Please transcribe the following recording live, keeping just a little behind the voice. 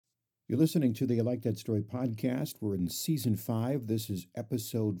You're listening to the I Like That Story podcast. We're in season 5. This is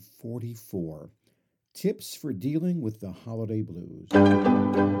episode 44. Tips for dealing with the holiday blues.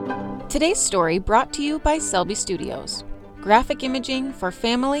 Today's story brought to you by Selby Studios. Graphic imaging for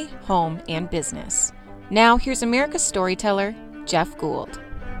family, home, and business. Now here's America's storyteller, Jeff Gould.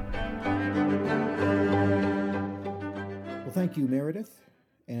 Well, thank you, Meredith.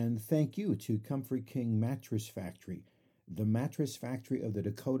 And thank you to Comfort King Mattress Factory, the mattress factory of the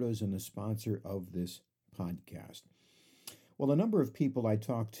Dakotas and the sponsor of this podcast. Well, a number of people I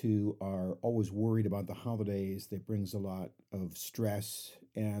talk to are always worried about the holidays. That brings a lot of stress.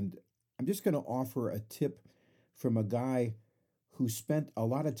 And I'm just going to offer a tip from a guy who spent a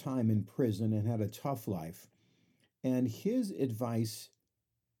lot of time in prison and had a tough life. And his advice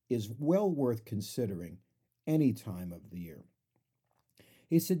is well worth considering any time of the year.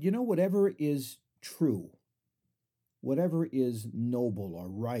 He said, whatever is true, whatever is noble or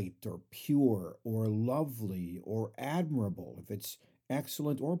right or pure or lovely or admirable, if it's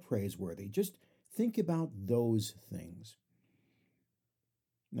excellent or praiseworthy, just think about those things.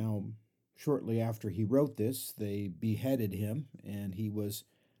 Now, shortly after he wrote this, they beheaded him, and he was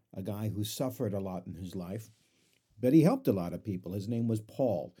a guy who suffered a lot in his life, but he helped a lot of people. His name was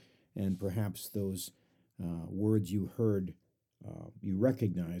Paul, and perhaps those words you heard, you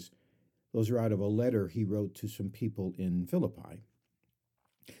recognize. Those are out of a letter he wrote to some people in Philippi.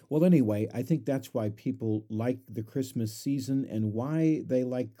 Well, anyway, I think that's why people like the Christmas season and why they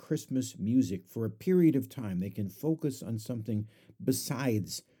like Christmas music for a period of time. They can focus on something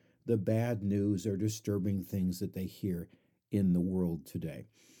besides the bad news or disturbing things that they hear in the world today.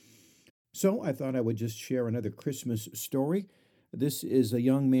 So I thought I would just share another Christmas story. This is a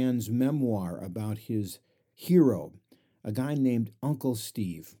young man's memoir about his hero, a guy named Uncle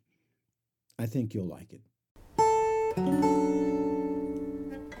Steve. I think you'll like it.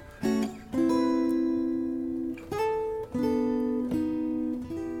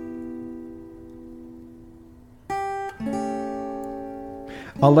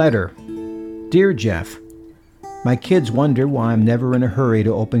 A letter. Dear Jeff, my kids wonder why I'm never in a hurry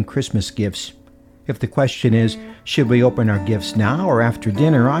to open Christmas gifts. If the question is, should we open our gifts now or after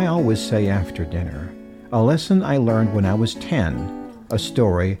dinner, I always say after dinner. A lesson I learned when I was 10, a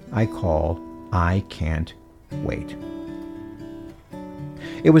story I call I Can't Wait.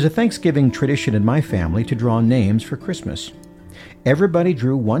 It was a Thanksgiving tradition in my family to draw names for Christmas. Everybody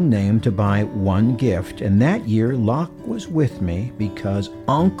drew one name to buy one gift, and that year luck was with me because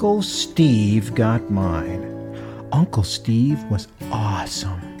Uncle Steve got mine. Uncle Steve was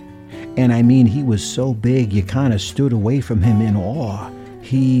awesome. And I mean, he was so big you kind of stood away from him in awe.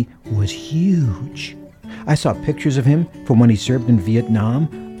 He was huge. I saw pictures of him from when he served in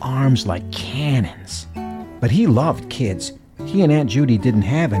Vietnam, arms like cannons. But he loved kids. He and Aunt Judy didn't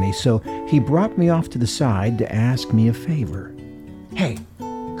have any, so he brought me off to the side to ask me a favor. Hey,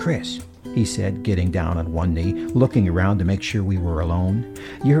 Chris, he said, getting down on one knee, looking around to make sure we were alone.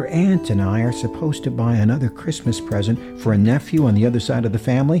 Your aunt and I are supposed to buy another Christmas present for a nephew on the other side of the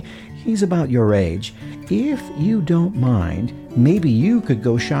family. He's about your age. If you don't mind, maybe you could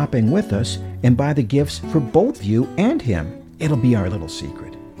go shopping with us and buy the gifts for both you and him. It'll be our little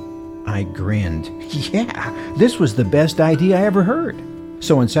secret. I grinned. Yeah, this was the best idea I ever heard.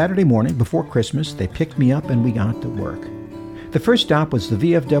 So on Saturday morning before Christmas, they picked me up and we got to work. The first stop was the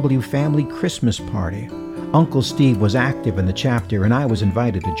VFW family Christmas party. Uncle Steve was active in the chapter and I was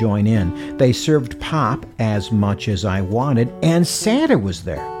invited to join in. They served pop as much as I wanted, and Santa was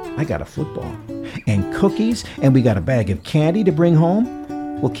there. I got a football and cookies, and we got a bag of candy to bring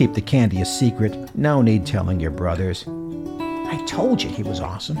home. We'll keep the candy a secret. No need telling your brothers. I told you he was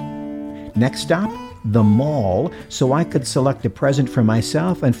awesome. Next stop, the mall, so I could select a present for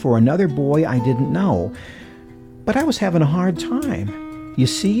myself and for another boy I didn't know. But I was having a hard time. You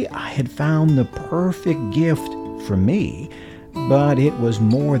see, I had found the perfect gift for me, but it was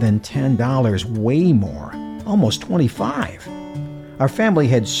more than $10, way more, almost $25. Our family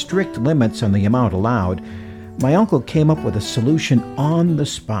had strict limits on the amount allowed. My uncle came up with a solution on the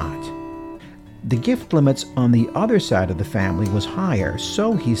spot. The gift limits on the other side of the family was higher,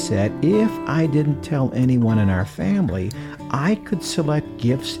 so he said if I didn't tell anyone in our family, I could select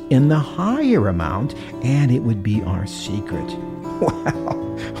gifts in the higher amount and it would be our secret.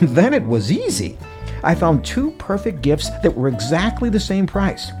 Well, then it was easy. I found 2 perfect gifts that were exactly the same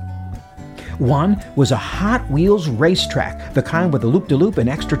price. One was a Hot Wheels racetrack, the kind with a loop-de-loop and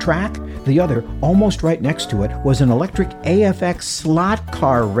extra track. The other, almost right next to it, was an electric AFX slot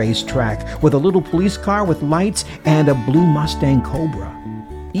car racetrack with a little police car with lights and a blue Mustang Cobra.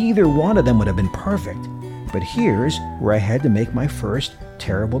 Either one of them would have been perfect. But here's where I had to make my first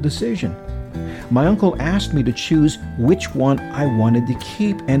terrible decision. My uncle asked me to choose which one I wanted to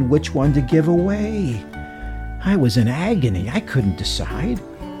keep and which one to give away. I was in agony. I couldn't decide.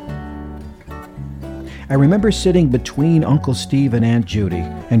 I remember sitting between Uncle Steve and Aunt Judy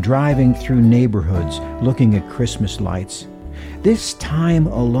and driving through neighborhoods looking at Christmas lights. This time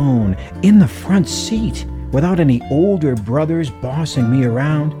alone, in the front seat, without any older brothers bossing me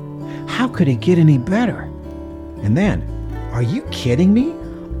around. How could it get any better? And then, are you kidding me?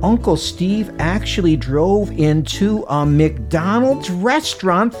 Uncle Steve actually drove into a McDonald's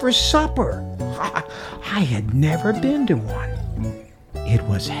restaurant for supper. I had never been to one. It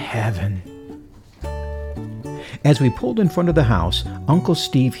was heaven. As we pulled in front of the house, Uncle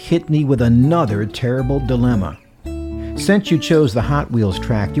Steve hit me with another terrible dilemma. Since you chose the Hot Wheels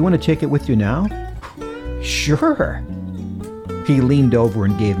track, do you want to take it with you now? Sure. He leaned over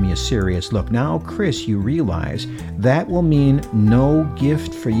and gave me a serious look. Now, Chris, you realize that will mean no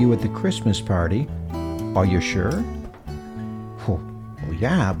gift for you at the Christmas party. Are you sure? Well,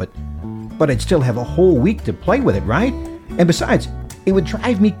 yeah, but I'd still have a whole week to play with it, right? And besides, it would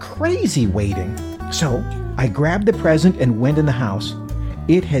drive me crazy waiting. So I grabbed the present and went in the house.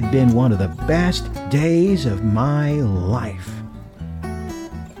 It had been one of the best days of my life.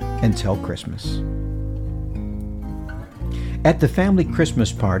 Until Christmas. At the family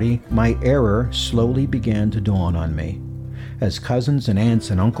Christmas party, my error slowly began to dawn on me. As cousins and aunts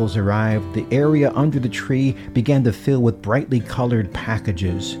and uncles arrived, the area under the tree began to fill with brightly colored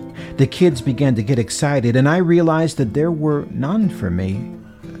packages. The kids began to get excited, and I realized that there were none for me.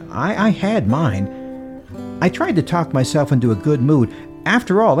 I had mine. I tried to talk myself into a good mood.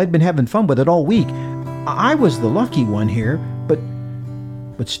 After all, I'd been having fun with it all week. I was the lucky one here,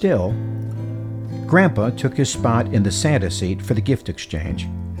 but still. Grandpa took his spot in the Santa seat for the gift exchange.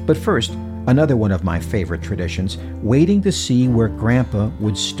 But first, another one of my favorite traditions, waiting to see where Grandpa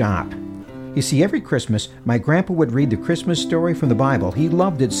would stop. You see, every Christmas, my grandpa would read the Christmas story from the Bible. He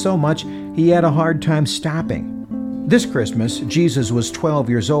loved it so much, he had a hard time stopping. This Christmas, Jesus was 12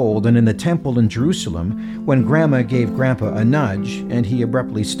 years old and in the temple in Jerusalem when Grandma gave Grandpa a nudge, and he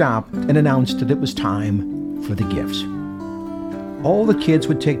abruptly stopped and announced that it was time for the gifts. All the kids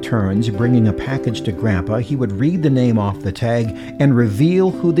would take turns bringing a package to Grandpa. He would read the name off the tag and reveal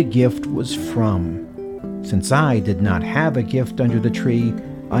who the gift was from. Since I did not have a gift under the tree,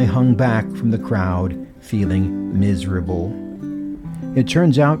 I hung back from the crowd, feeling miserable. It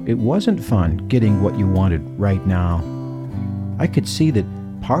turns out it wasn't fun getting what you wanted right now. I could see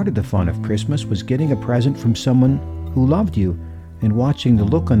that part of the fun of Christmas was getting a present from someone who loved you and watching the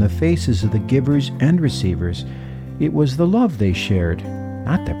look on the faces of the givers and receivers. It was the love they shared,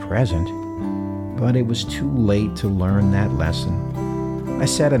 not the present. But it was too late to learn that lesson. I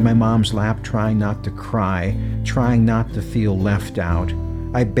sat in my mom's lap trying not to cry, trying not to feel left out.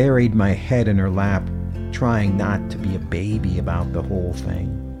 I buried my head in her lap, trying not to be a baby about the whole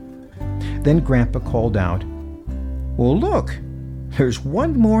thing. Then Grandpa called out, "Well, look, there's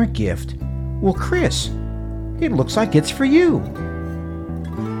one more gift. Well, Chris, it looks like it's for you."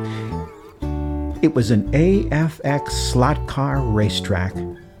 It was an AFX slot car racetrack.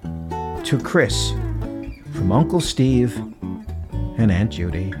 To Chris, from Uncle Steve and Aunt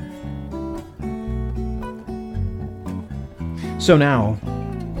Judy. So now,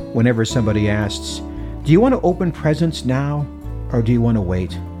 whenever somebody asks, "Do you want to open presents now or do you want to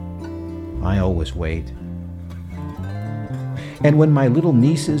wait?" I always wait. And when my little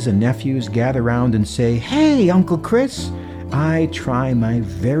nieces and nephews gather around and say, "Hey, Uncle Chris," I try my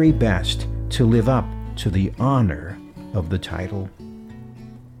very best to live up to the honor of the title.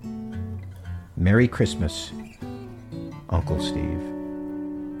 Merry Christmas, Uncle Steve.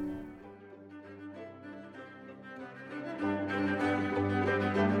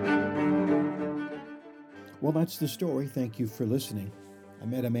 Well, that's the story. Thank you for listening. I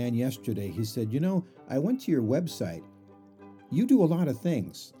met a man yesterday. He said, I went to your website. You do a lot of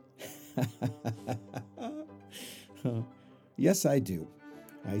things. Yes, I do.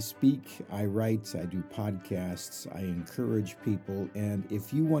 I speak, I write, I do podcasts, I encourage people, and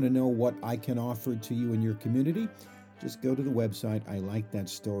if you want to know what I can offer to you in your community, just go to the website,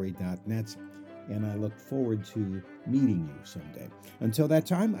 ilikethatstory.net, and I look forward to meeting you someday. Until that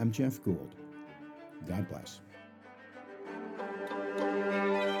time, I'm Jeff Gould. God bless.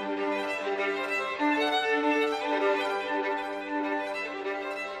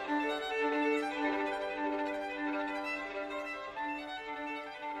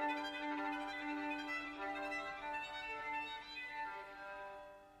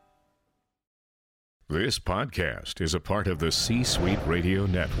 This podcast is a part of the C-Suite Radio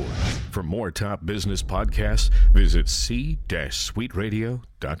Network. For more top business podcasts, visit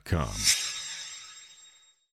c-suiteradio.com.